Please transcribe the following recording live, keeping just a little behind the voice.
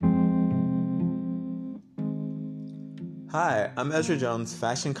Hi, I'm Ezra Jones,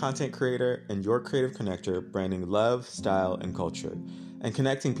 fashion content creator and your creative connector, branding love, style, and culture, and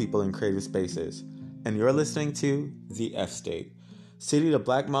connecting people in creative spaces. And you're listening to The F State, City of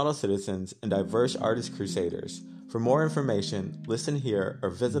Black Model Citizens and Diverse Artist Crusaders. For more information, listen here or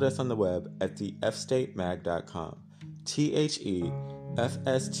visit us on the web at thefstatemag.com.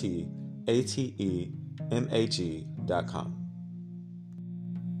 THEFSTATEMAG.com.